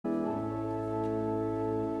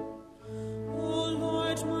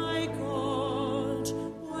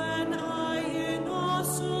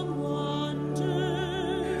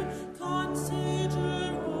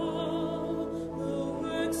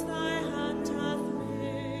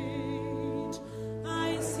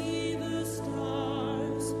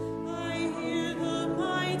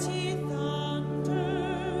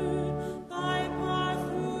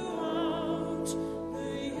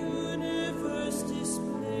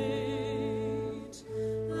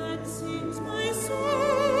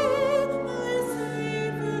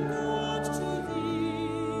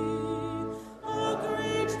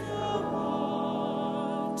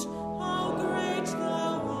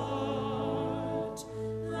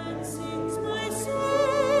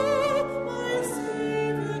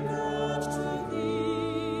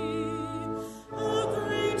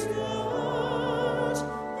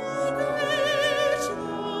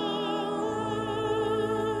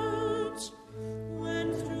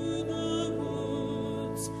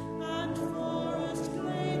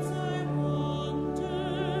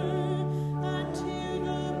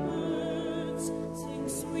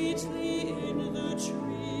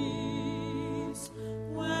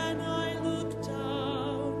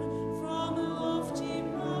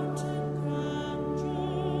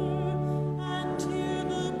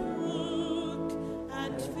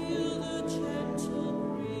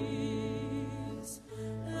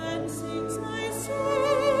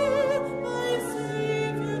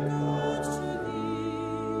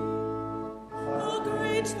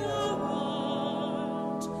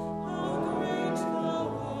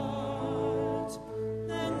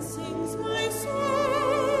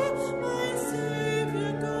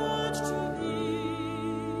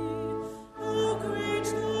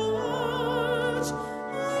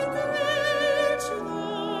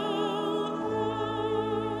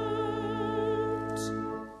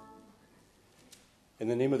In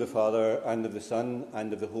the name of the Father, and of the Son,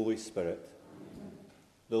 and of the Holy Spirit.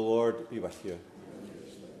 The Lord be with you.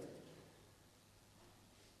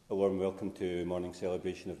 A warm welcome to morning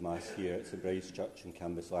celebration of Mass here at St Bride's Church in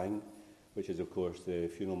Cambuslang, which is, of course, the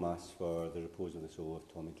funeral Mass for the repose of the soul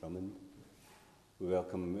of Tommy Drummond. We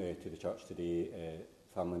welcome to the church today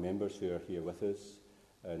family members who are here with us,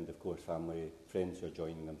 and, of course, family friends who are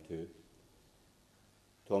joining them too.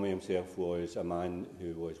 Tommy himself was a man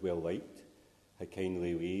who was well-liked, had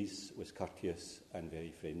kindly ways, was courteous and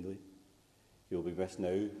very friendly. He will be missed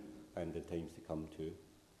now and in times to come too.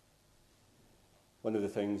 One of the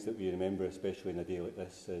things that we remember, especially in a day like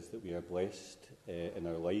this, is that we are blessed in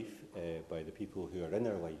our life by the people who are in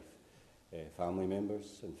our life, family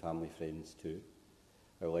members and family friends too.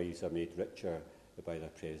 Our lives are made richer by their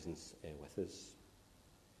presence with us.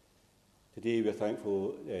 Today we are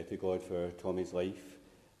thankful to God for Tommy's life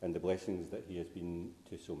and the blessings that he has been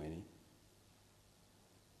to so many.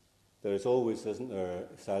 There is always, isn't there,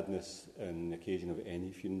 sadness on the occasion of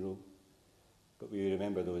any funeral, but we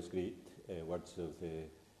remember those great words of the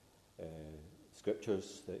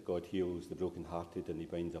scriptures that God heals the brokenhearted and he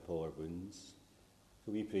binds up all our wounds.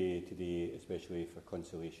 So we pray today especially for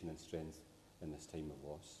consolation and strength in this time of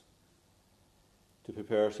loss. To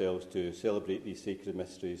prepare ourselves to celebrate these sacred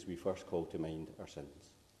mysteries, we first call to mind our sins.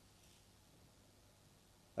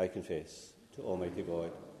 I confess to Almighty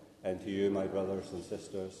God and to you, my brothers and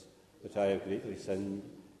sisters, that I have greatly sinned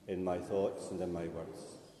in my thoughts and in my words,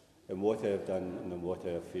 in what I have done and in what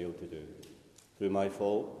I have failed to do, through my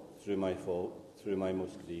fault, through my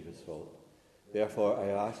most grievous fault. Therefore I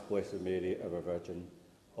ask Blessed Mary, our Virgin,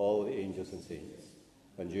 all the angels and saints,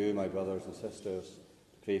 and you, my brothers and sisters,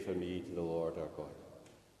 to pray for me to the Lord our God.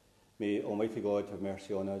 May Almighty God have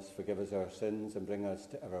mercy on us, forgive us our sins, and bring us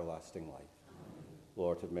to everlasting life. Amen.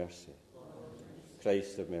 Lord have mercy.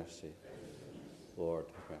 Christ have mercy. Lord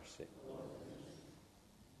have mercy.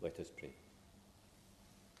 Let us pray.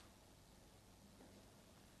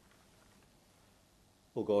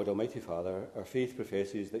 O God, Almighty Father, our faith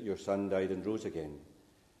professes that your Son died and rose again.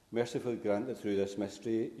 Mercifully grant that through this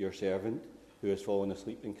mystery, your servant, who has fallen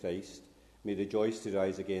asleep in Christ, may rejoice to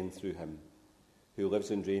rise again through him, who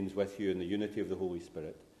lives and reigns with you in the unity of the Holy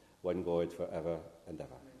Spirit, one God for ever and ever.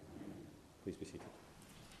 Please be seated.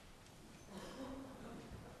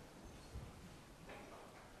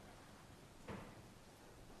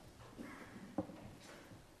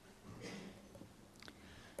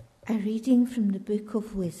 A reading from the Book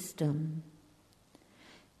of Wisdom.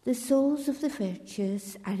 The souls of the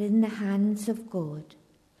virtuous are in the hands of God.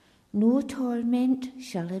 No torment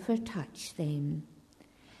shall ever touch them.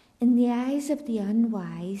 In the eyes of the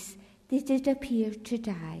unwise, they did appear to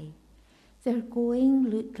die. Their going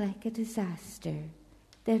looked like a disaster,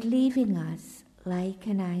 their leaving us like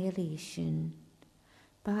annihilation.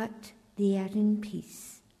 But they are in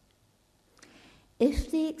peace.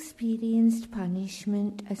 If they experienced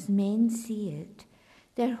punishment as men see it,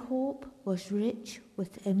 their hope was rich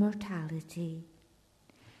with immortality.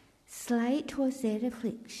 Slight was their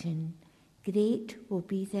affliction, great will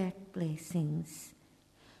be their blessings.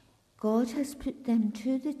 God has put them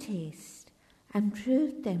to the test and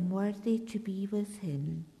proved them worthy to be with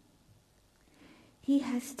him. He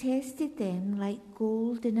has tested them like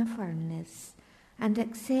gold in a furnace and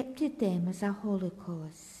accepted them as a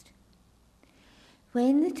holocaust.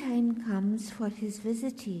 When the time comes for his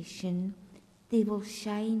visitation, they will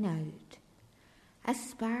shine out. As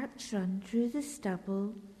sparks run through the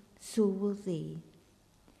stubble, so will they.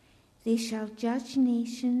 They shall judge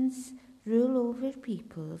nations, rule over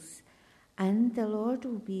peoples, and the Lord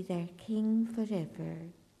will be their king forever.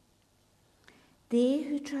 They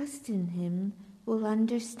who trust in him will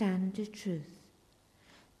understand the truth.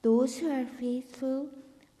 Those who are faithful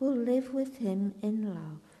will live with him in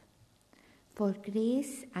love. For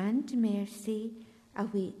grace and mercy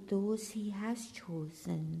await those he has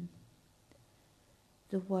chosen.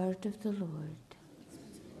 The word of the Lord.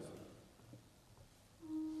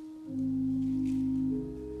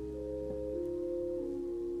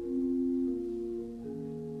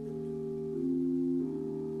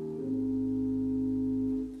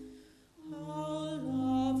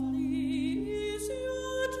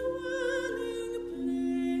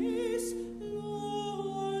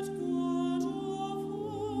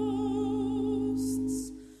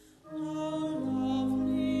 How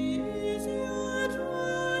lovely is your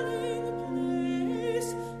dwelling place.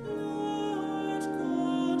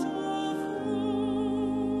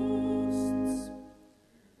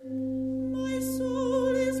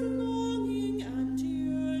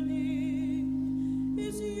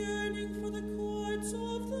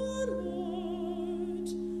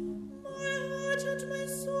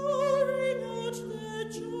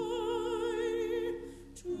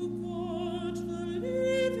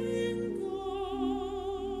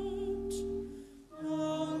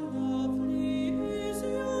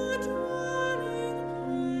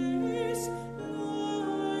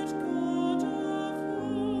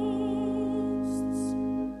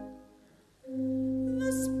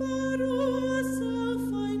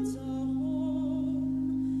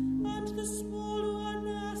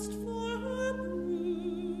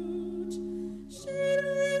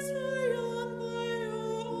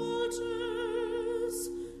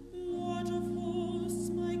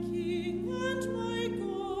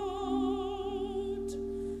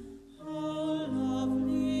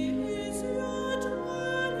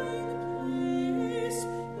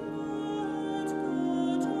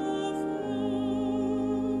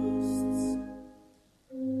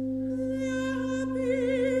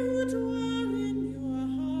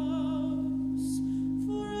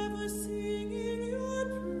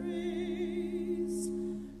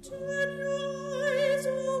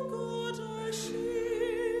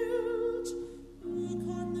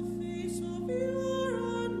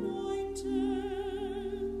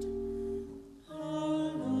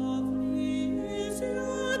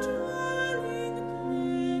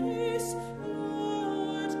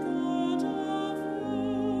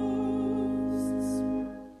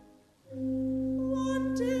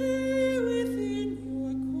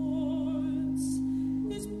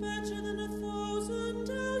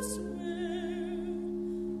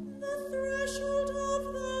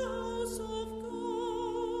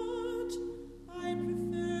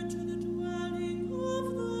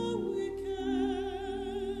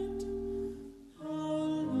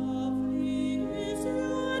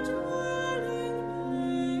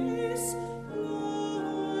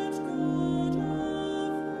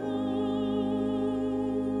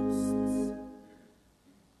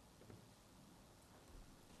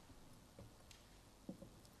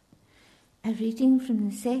 A reading from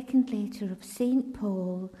the second letter of St.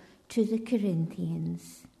 Paul to the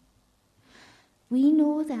Corinthians. We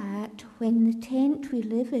know that when the tent we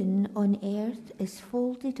live in on earth is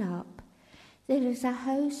folded up, there is a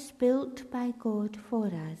house built by God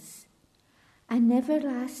for us, an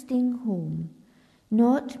everlasting home,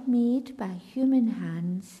 not made by human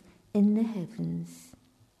hands, in the heavens.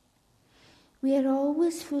 We are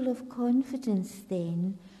always full of confidence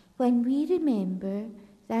then when we remember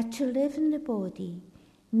that to live in the body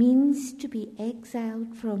means to be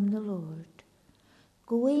exiled from the Lord,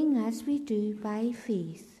 going as we do by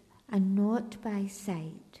faith and not by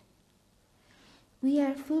sight. We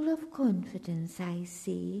are full of confidence, I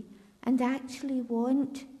say, and actually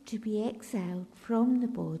want to be exiled from the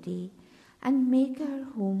body and make our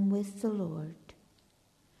home with the Lord.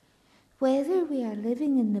 Whether we are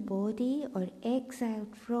living in the body or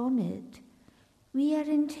exiled from it, we are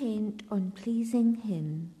intent on pleasing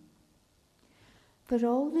Him. For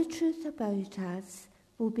all the truth about us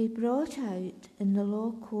will be brought out in the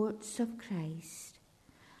law courts of Christ,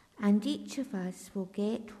 and each of us will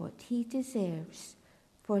get what he deserves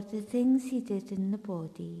for the things he did in the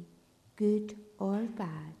body, good or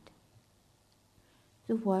bad.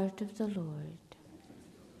 The word of the Lord.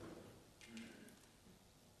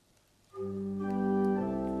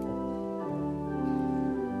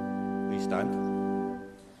 Please stand.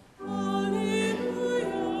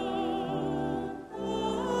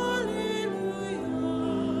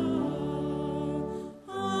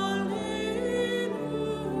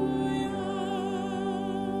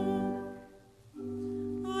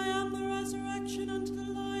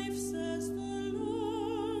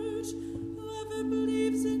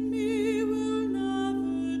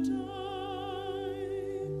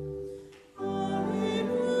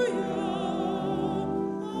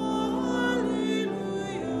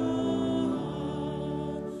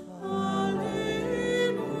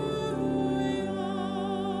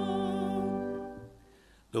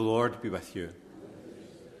 The Lord be with you.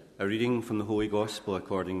 A reading from the Holy Gospel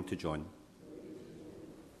according to John.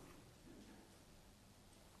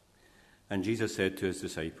 And Jesus said to his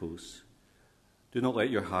disciples, "Do not let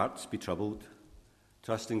your hearts be troubled.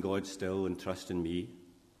 Trust in God still and trust in me.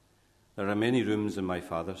 There are many rooms in my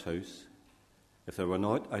Father's house. If there were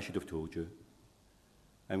not, I should have told you.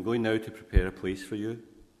 I am going now to prepare a place for you,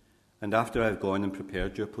 and after I have gone and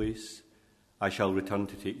prepared your place, I shall return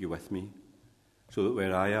to take you with me, so that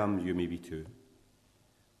where I am, you may be too.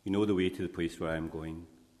 You know the way to the place where I am going."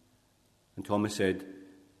 And Thomas said,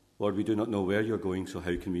 "Lord, we do not know where you are going, so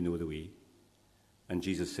how can we know the way?" And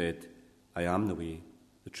Jesus said, "I am the way,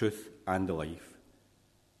 the truth, and the life.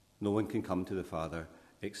 No one can come to the Father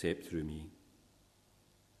except through me."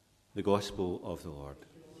 The Gospel of the Lord.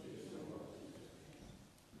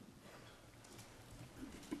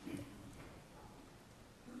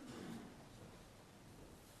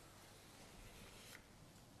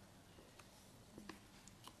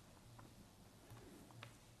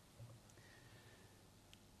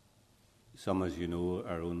 Some, as you know,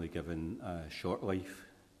 are only given a short life,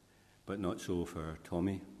 but not so for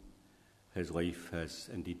Tommy. His life has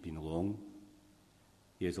indeed been long.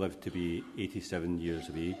 He has lived to be 87 years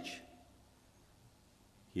of age.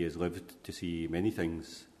 He has lived to see many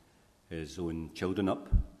things: his own children up,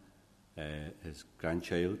 his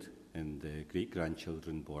grandchild, and the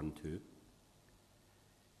great-grandchildren born too.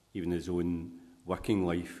 Even his own working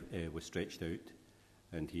life was stretched out,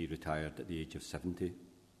 and he retired at the age of 70.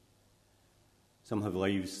 Some have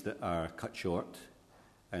lives that are cut short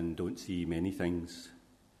and don't see many things,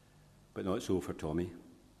 but not so for Tommy.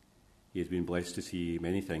 He has been blessed to see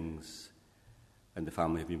many things, and the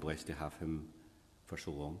family have been blessed to have him for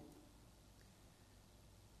so long.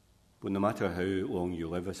 But no matter how long you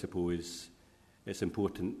live, I suppose, it's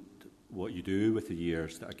important what you do with the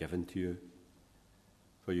years that are given to you.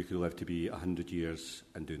 For you could live to be 100 years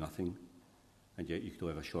and do nothing, and yet you could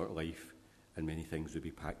live a short life and many things would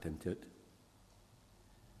be packed into it.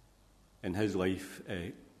 In his life,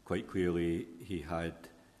 quite clearly, he had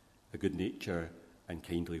a good nature and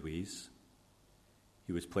kindly ways.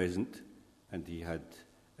 He was pleasant, and he had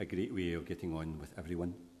a great way of getting on with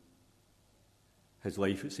everyone. His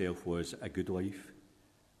life itself was a good life,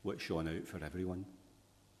 which shone out for everyone.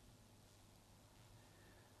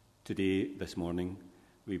 Today, this morning,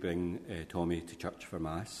 we bring Tommy to church for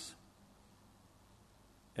Mass.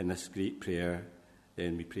 In this great prayer,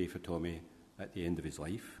 then we pray for Tommy at the end of his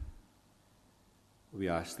life. We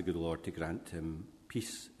ask the good Lord to grant him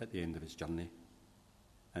peace at the end of his journey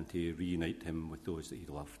and to reunite him with those that he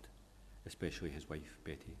loved, especially his wife,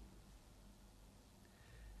 Betty.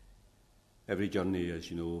 Every journey, as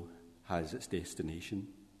you know, has its destination,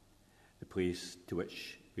 the place to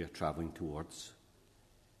which we are travelling towards.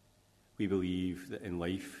 We believe that in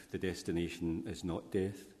life the destination is not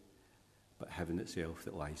death, but heaven itself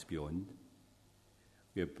that lies beyond.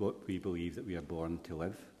 We believe that we are born to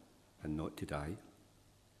live and not to die,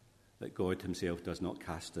 that God himself does not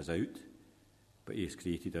cast us out, but he has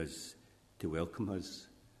created us to welcome us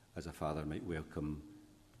as a father might welcome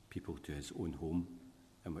people to his own home,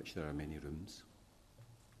 in which there are many rooms.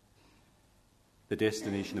 The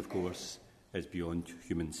destination, of course, is beyond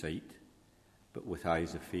human sight, but with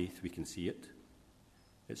eyes of faith we can see it.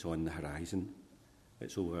 It's on the horizon.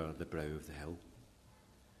 It's over the brow of the hill.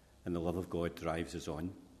 And the love of God drives us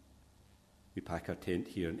on. We pack our tent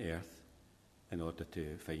here on earth in order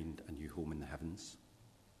to find a new home in the heavens.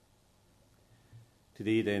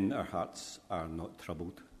 Today, then, our hearts are not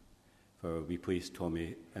troubled, for we place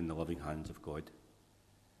Tommy in the loving hands of God,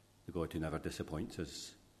 the God who never disappoints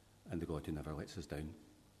us and the God who never lets us down.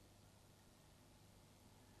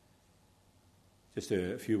 Just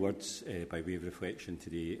a few words by way of reflection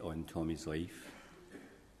today on Tommy's life.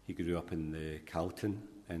 He grew up in the Calton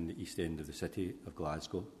in the east end of the city of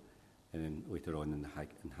Glasgow, and then later on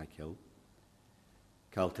in Highkill.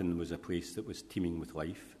 Calton was a place that was teeming with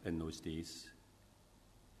life in those days.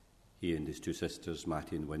 He and his two sisters,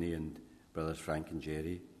 Mattie and Winnie, and brothers Frank and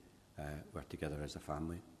Jerry, were together as a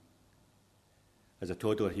family. As a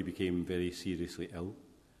toddler, he became very seriously ill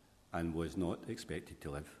and was not expected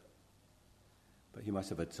to live. But he must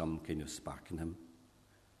have had some kind of spark in him,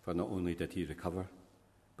 for not only did he recover,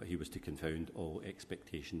 but he was to confound all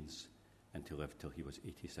expectations and to live till he was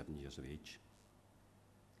 87 years of age.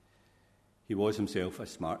 He was himself a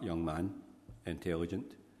smart young man,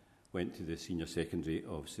 intelligent, went to the senior secondary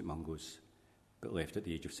of St Mungo's, but left at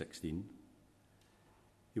the age of 16.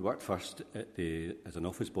 He worked first as an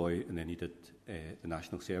office boy, and then he did the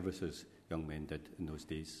national service, as young men did in those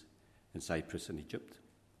days, in Cyprus and Egypt.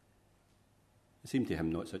 It seemed to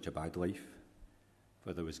him not such a bad life,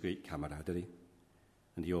 for there was great camaraderie,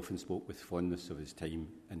 and he often spoke with fondness of his time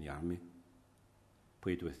in the army,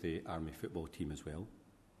 played with the army football team as well.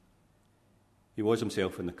 He was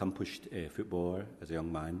himself an accomplished footballer as a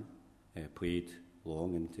young man, played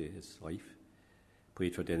long into his life,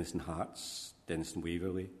 played for Denison Hearts, Denison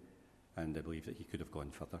Waverley, and I believe that he could have gone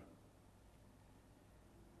further.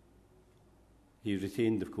 He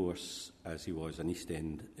retained, of course, as he was an East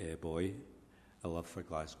End boy, a love for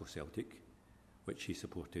Glasgow Celtic, which he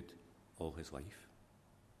supported all his life.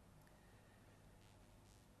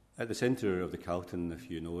 At the centre of the Calton, if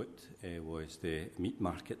you know it, was the meat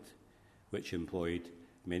market, which employed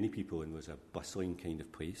many people and was a bustling kind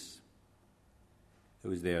of place. It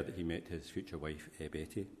was there that he met his future wife,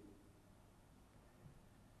 Betty.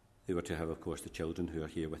 They were to have, of course, the children who are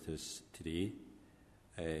here with us today.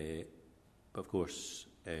 But, of course,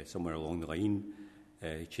 somewhere along the line,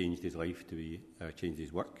 he changed his life changed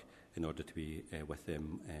his work in order to be with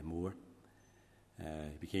them more.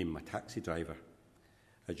 He became a taxi driver,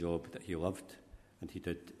 a job that he loved, and he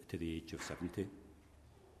did to the age of 70.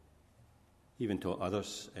 He even taught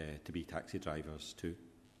others to be taxi drivers too.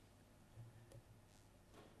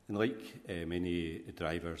 And like many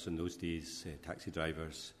drivers in those days, taxi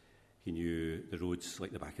drivers, he knew the roads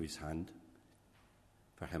like the back of his hand.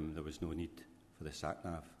 For him, there was no need for the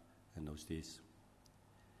sat-nav in those days.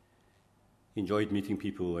 He enjoyed meeting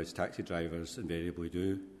people, as taxi drivers invariably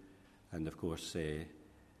do, and of course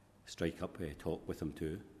strike up talk with them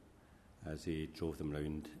too, as he drove them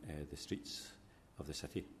round the streets of the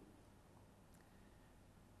city.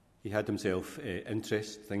 He had himself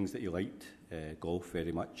interests, things that he liked, golf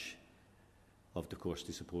very much, loved, of course,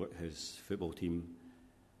 to support his football team,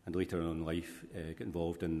 and later on in life got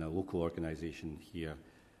involved in a local organisation here,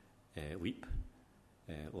 LEAP,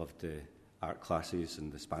 loved the art classes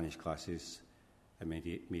and the Spanish classes, and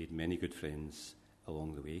made many good friends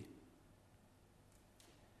along the way.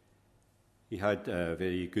 He had a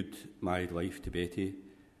very good married life to Betty,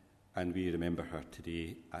 and we remember her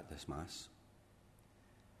today at this Mass.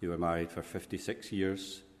 They were married for 56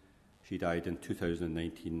 years. She died in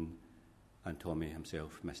 2019, and Tommy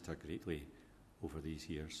himself missed her greatly over these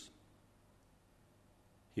years.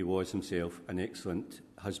 He was himself an excellent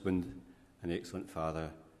husband, an excellent father,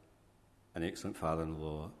 an excellent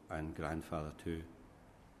father-in-law and grandfather too,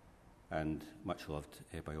 and much loved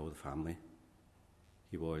by all the family.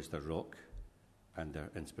 He was their rock and their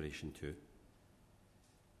inspiration too.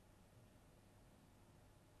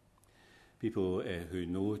 People who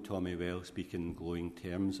know Tommy well speak in glowing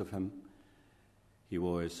terms of him. He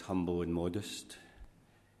was humble and modest.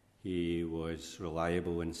 He was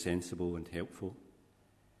reliable and sensible and helpful.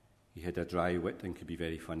 He had a dry wit and could be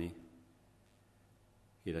very funny.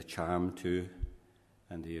 He had a charm too,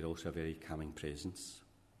 and he had also a very calming presence.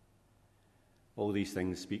 All these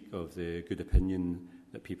things speak of the good opinion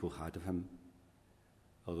that people had of him,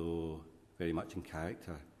 although very much in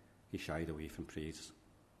character he shied away from praise.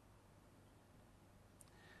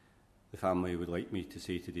 The family would like me to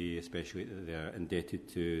say today especially that they are indebted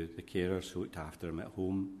to the carers who looked after him at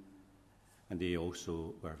home, and they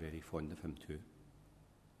also were very fond of him too.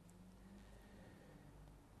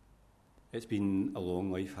 It's been a long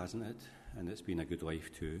life, hasn't it? And it's been a good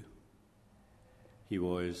life too. He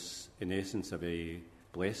was, in essence, a very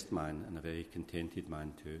blessed man and a very contented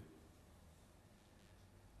man too.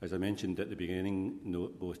 As I mentioned at the beginning,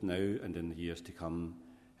 both now and in the years to come,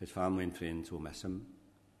 his family and friends will miss him,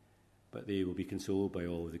 but they will be consoled by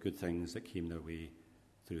all the good things that came their way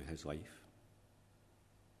through his life.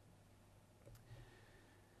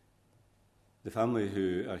 The family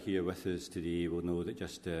who are here with us today will know that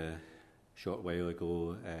just a short while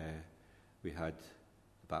ago we had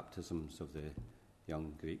the baptisms of the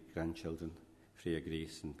young great-grandchildren, Freya,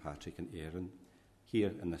 Grace and Patrick and Aaron,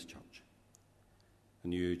 here in this church. A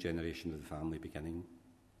new generation of the family beginning,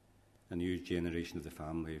 a new generation of the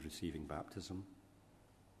family receiving baptism.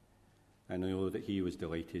 I know that he was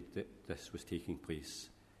delighted that this was taking place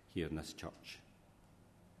here in this church.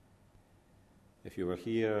 If you were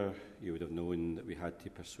here, you would have known that we had to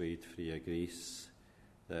persuade Freya Grace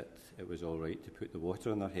that it was all right to put the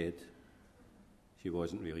water on her head. She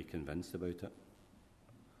wasn't really convinced about it.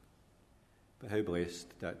 But how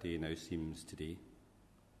blessed that day now seems today.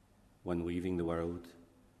 One leaving the world,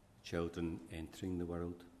 children entering the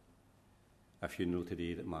world. A funeral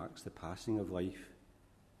today that marks the passing of life,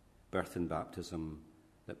 birth and baptism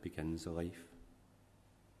that begins a life.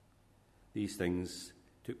 These things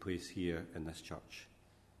took place here in this church,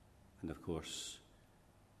 and of course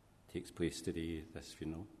takes place today, this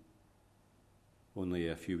funeral, only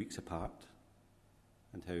a few weeks apart,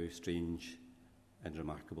 and how strange and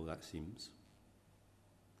remarkable that seems.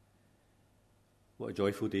 What a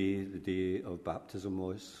joyful day the day of baptism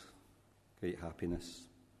was. Great happiness.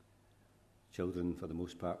 Children, for the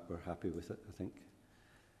most part, were happy with it, I think.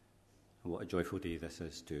 And what a joyful day this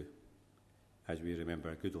is too, as we remember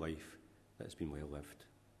a good life that has been well lived.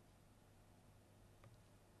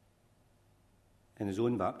 In his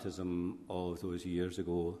own baptism all of those years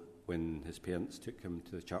ago, when his parents took him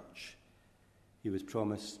to the church, he was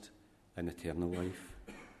promised an eternal life.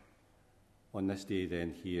 On this day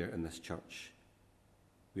then, here in this church,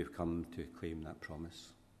 we have come to claim that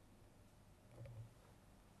promise.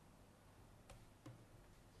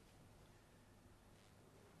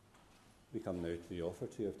 We come now to the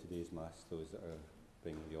offertory of today's Mass. Those that are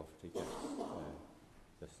bringing the offertory gifts,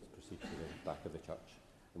 just proceed to the back of the church,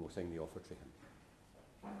 and we'll sing the offertory hymn.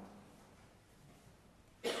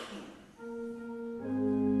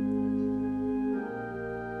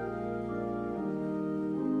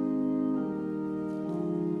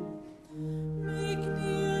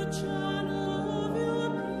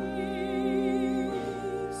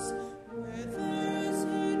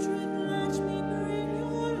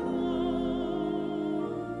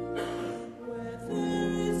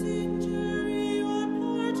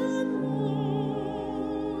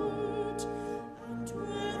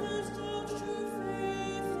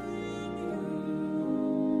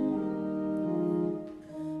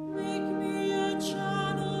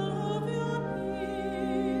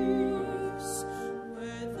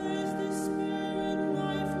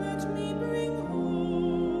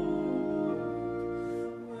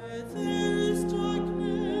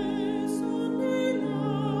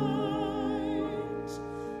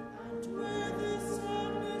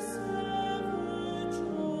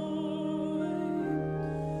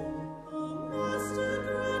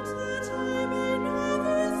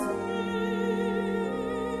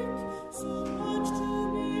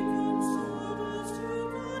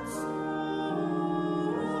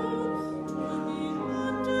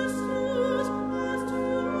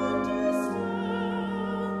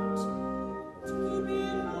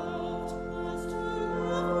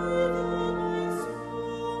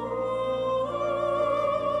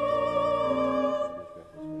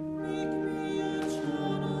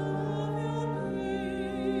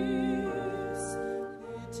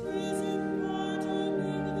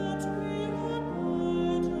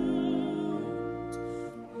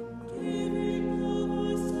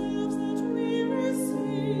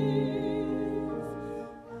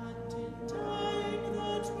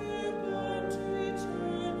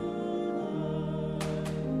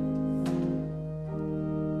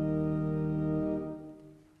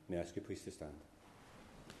 Ask you please to stand.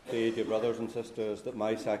 Pray, dear brothers and sisters, that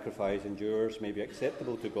my sacrifice and yours may be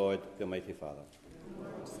acceptable to God, the Almighty Father.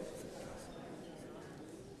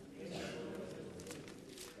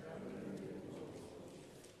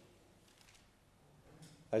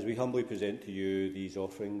 As we humbly present to you these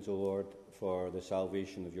offerings, O Lord, for the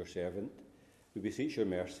salvation of your servant, we beseech your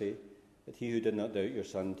mercy, that he who did not doubt your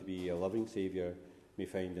Son to be a loving Saviour may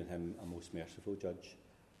find in him a most merciful judge.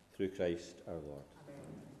 Through Christ our Lord.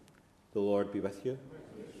 Amen. The Lord be with you.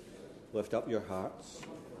 Lift up your hearts.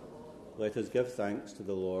 Let us give thanks to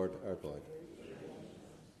the Lord our God.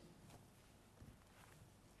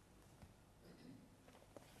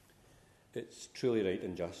 It's truly right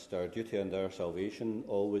and just, our duty and our salvation,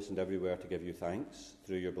 always and everywhere to give you thanks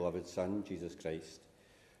through your beloved Son, Jesus Christ,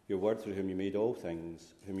 your Word through whom you made all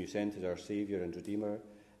things, whom you sent as our Saviour and Redeemer,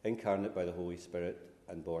 incarnate by the Holy Spirit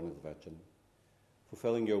and born of the Virgin.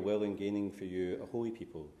 Fulfilling your will and gaining for you a holy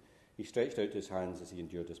people, he stretched out his hands as he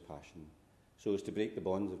endured his passion, so as to break the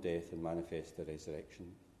bonds of death and manifest the resurrection.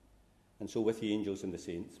 And so with the angels and the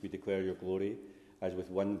saints we declare your glory, as with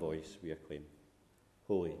one voice we acclaim.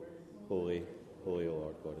 Holy, holy, holy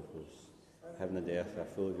Lord God of hosts, heaven and earth are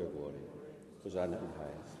full of your glory. Hosanna in the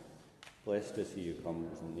highest. Blessed is he who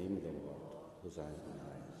comes in the name of the Lord. Hosanna in the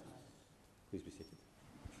highest. Please be seated.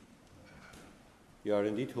 You are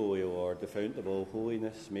indeed holy, O Lord, the fount of all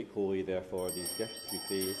holiness. Make holy, therefore, these gifts, we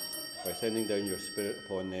pray, by sending down your Spirit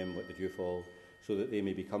upon them like the dewfall, so that they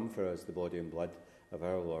may become for us the body and blood of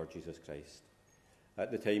our Lord Jesus Christ.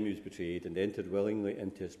 At the time he was betrayed and entered willingly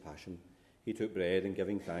into his passion, he took bread and,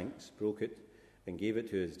 giving thanks, broke it and gave it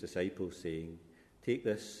to his disciples, saying, "Take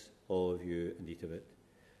this, all of you, and eat of it,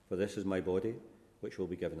 for this is my body, which will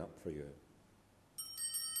be given up for you."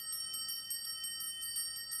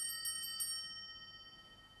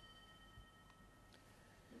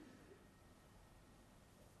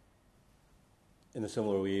 In a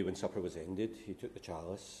similar way, when supper was ended, he took the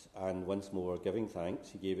chalice, and once more, giving thanks,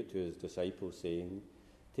 he gave it to his disciples, saying,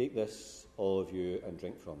 "Take this, all of you, and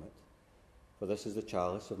drink from it. For this is the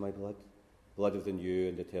chalice of my blood, blood of the new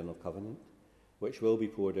and eternal covenant, which will be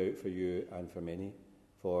poured out for you and for many,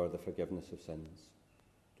 for the forgiveness of sins.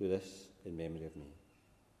 Do this in memory of me."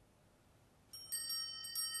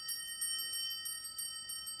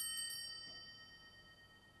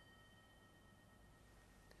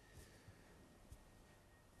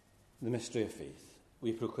 The mystery of faith.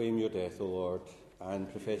 We proclaim your death, O Lord, and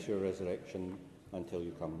profess your resurrection until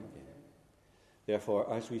you come again.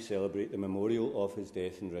 Therefore, as we celebrate the memorial of his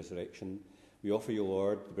death and resurrection, we offer you,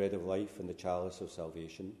 Lord, the bread of life and the chalice of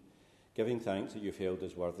salvation, giving thanks that you've held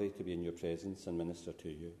us worthy to be in your presence and minister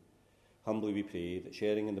to you. Humbly we pray that,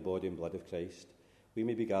 sharing in the body and blood of Christ, we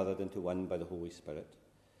may be gathered into one by the Holy Spirit.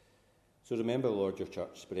 So remember, Lord, your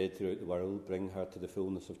church spread throughout the world. Bring her to the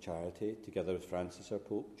fullness of charity, together with Francis, our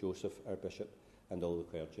Pope, Joseph, our Bishop, and all the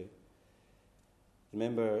clergy.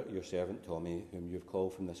 Remember your servant Tommy, whom you have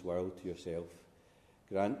called from this world to yourself.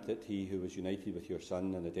 Grant that he who was united with your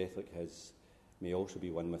Son in a death like his may also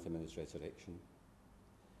be one with him in his resurrection.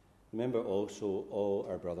 Remember also all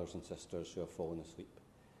our brothers and sisters who have fallen asleep,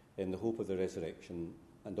 in the hope of the resurrection,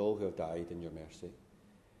 and all who have died in your mercy.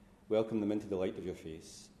 Welcome them into the light of your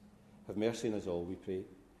face. Have mercy on us all, we pray,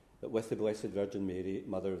 that with the Blessed Virgin Mary,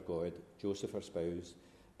 Mother of God, Joseph her spouse,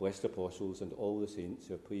 blessed apostles, and all the saints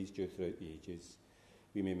who have pleased you throughout the ages,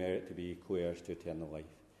 we may merit to be co-heirs to eternal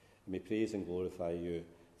life, and may praise and glorify you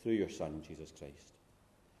through your Son, Jesus Christ.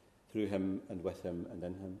 Through him, and with him, and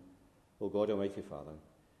in him, O God, Almighty Father,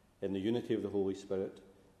 in the unity of the Holy Spirit,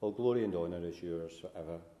 all glory and honour is yours for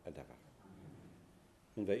ever and ever.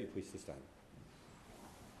 I invite you please to stand.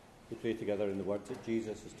 We pray together in the words that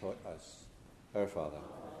Jesus has taught us. Our Father,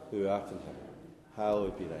 who art in heaven,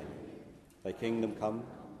 hallowed be thy name. Thy kingdom come,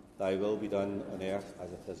 thy will be done on earth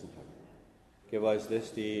as it is in heaven. Give us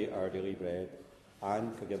this day our daily bread,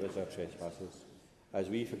 and forgive us our trespasses, as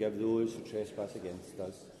we forgive those who trespass against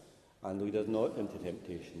us. And lead us not into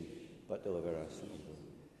temptation, but deliver us from evil.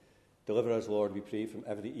 Deliver us, Lord, we pray, from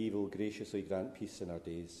every evil. Graciously grant peace in our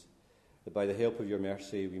days, that by the help of your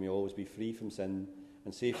mercy we may always be free from sin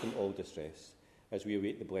and safe from all distress, as we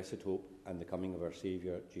await the blessed hope and the coming of our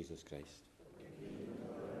Saviour, Jesus Christ.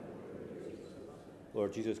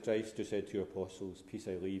 Lord Jesus Christ, who said to your apostles, "Peace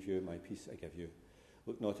I leave you, my peace I give you,"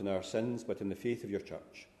 look not on our sins, but in the faith of your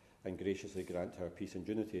church, and graciously grant her peace and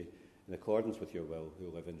unity in accordance with your will, who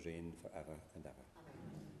live and reign for ever and ever.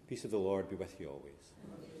 Amen. Peace of the Lord be with you always.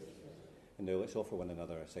 Amen. And now let's offer one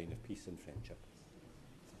another a sign of peace and friendship.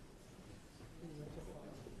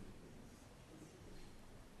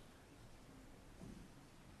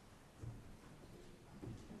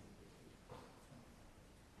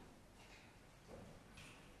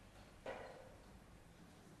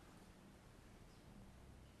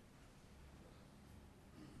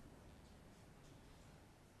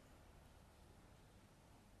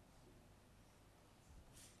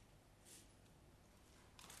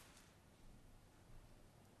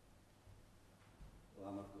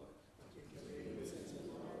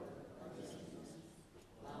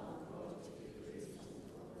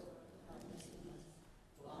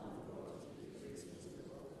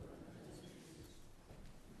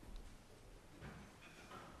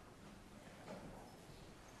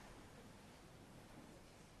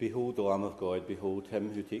 Behold the Lamb of God, behold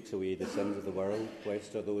him who takes away the sins of the world.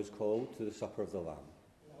 Blessed are those called to the supper of the Lamb.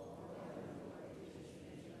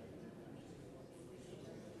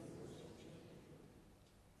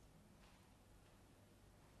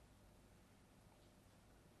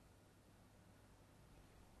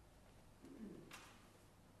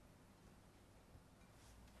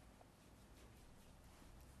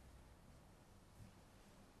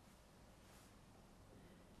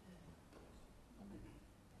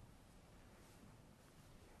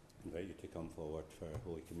 I invite you to come forward for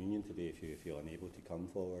Holy Communion today. If you feel unable to come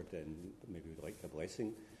forward and maybe would like a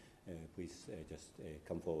blessing, please just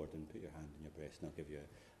come forward and put your hand on your breast and I'll give you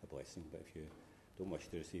a blessing. But if you don't wish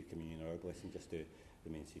to receive communion or a blessing, just to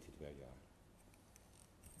remain seated where you are.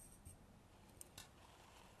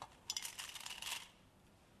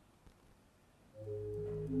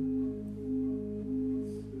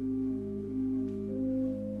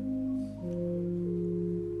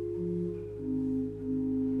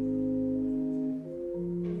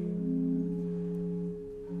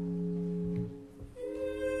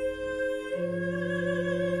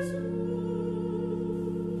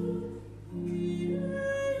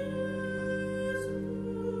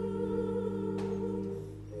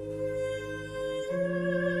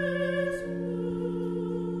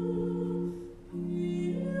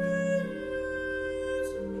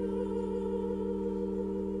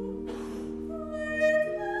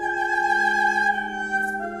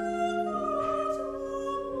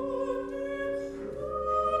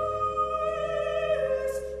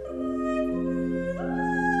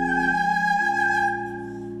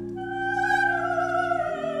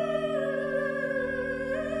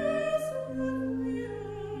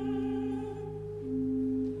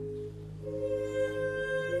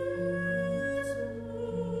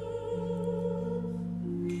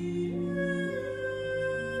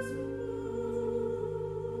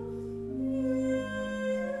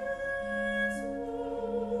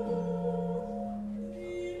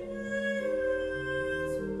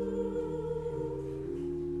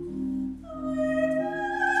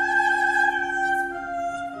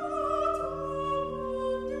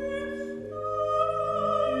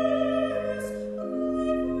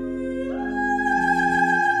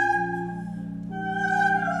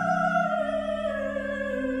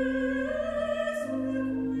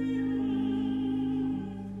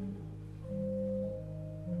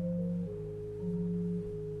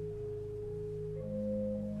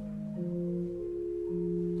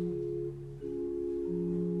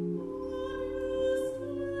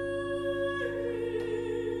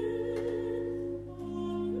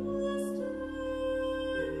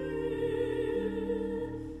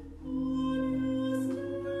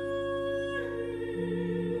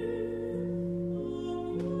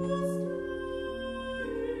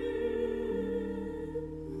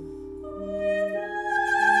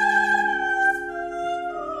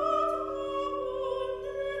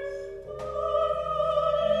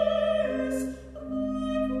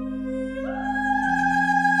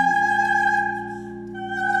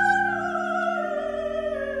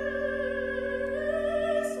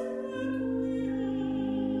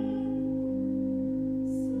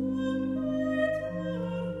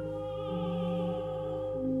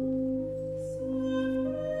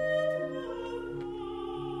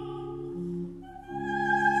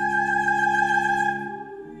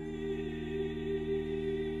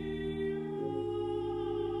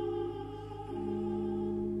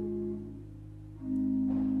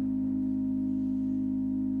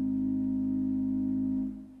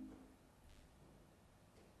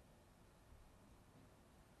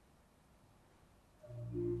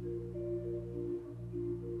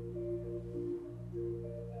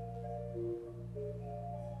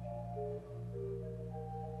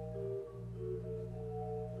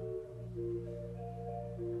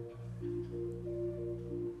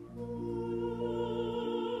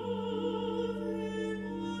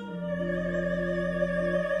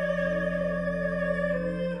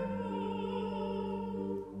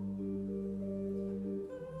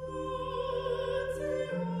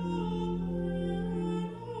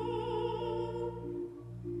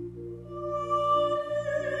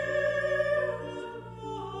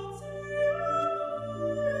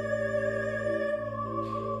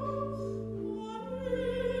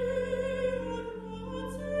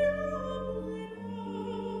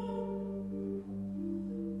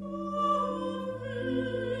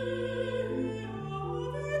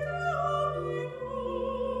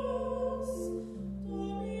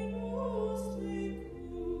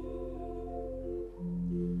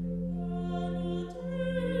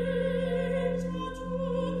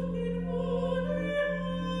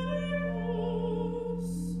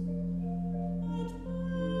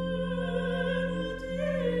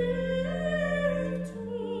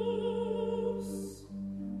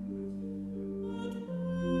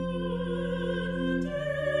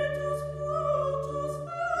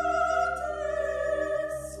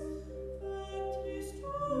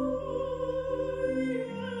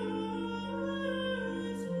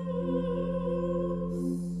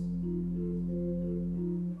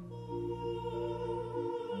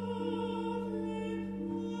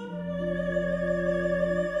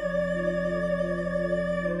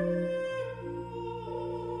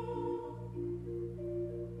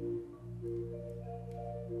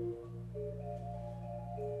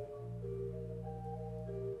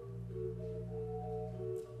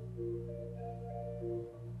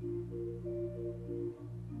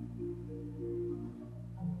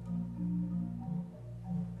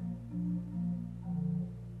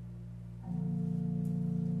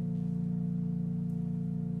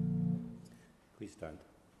 stand.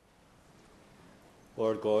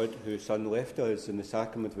 Lord God, whose Son left us in the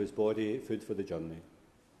sacrament of his body, food for the journey,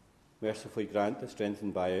 mercifully grant that,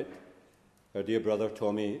 strengthened by it, our dear brother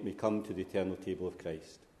Tommy may come to the eternal table of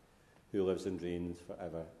Christ, who lives and reigns for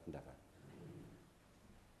ever and ever.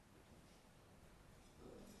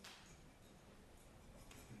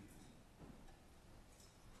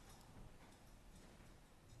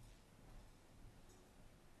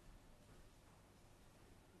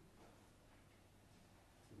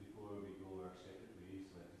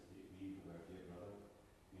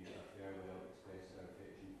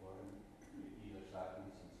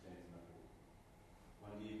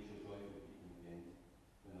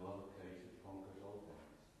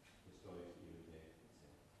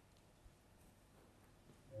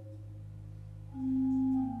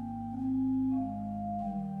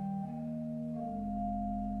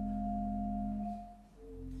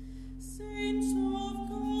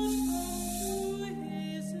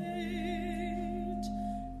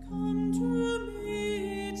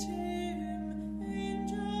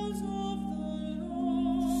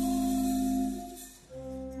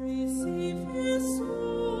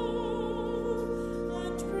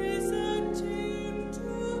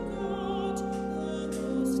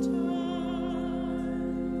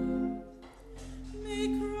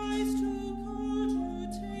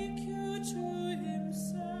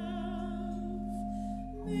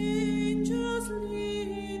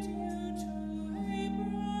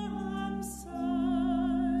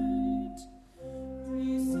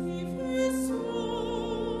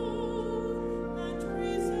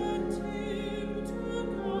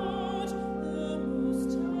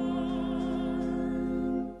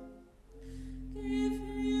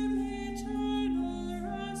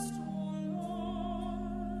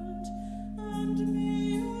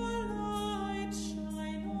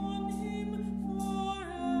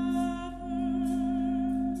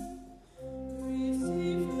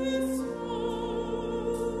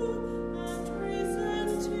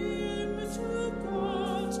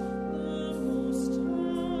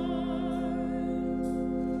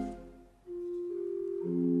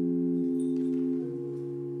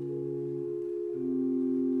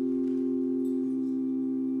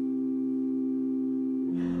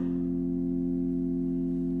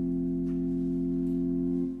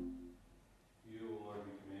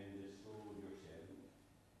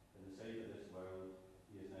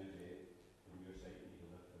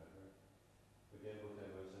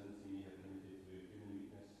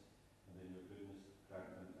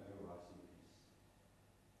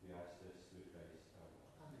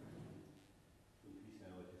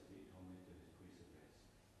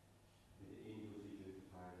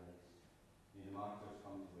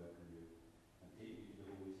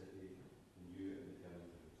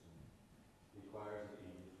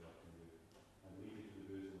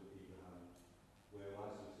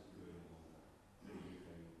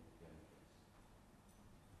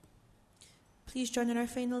 Please join in our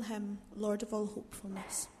final hymn, Lord of all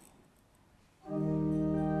Hopefulness.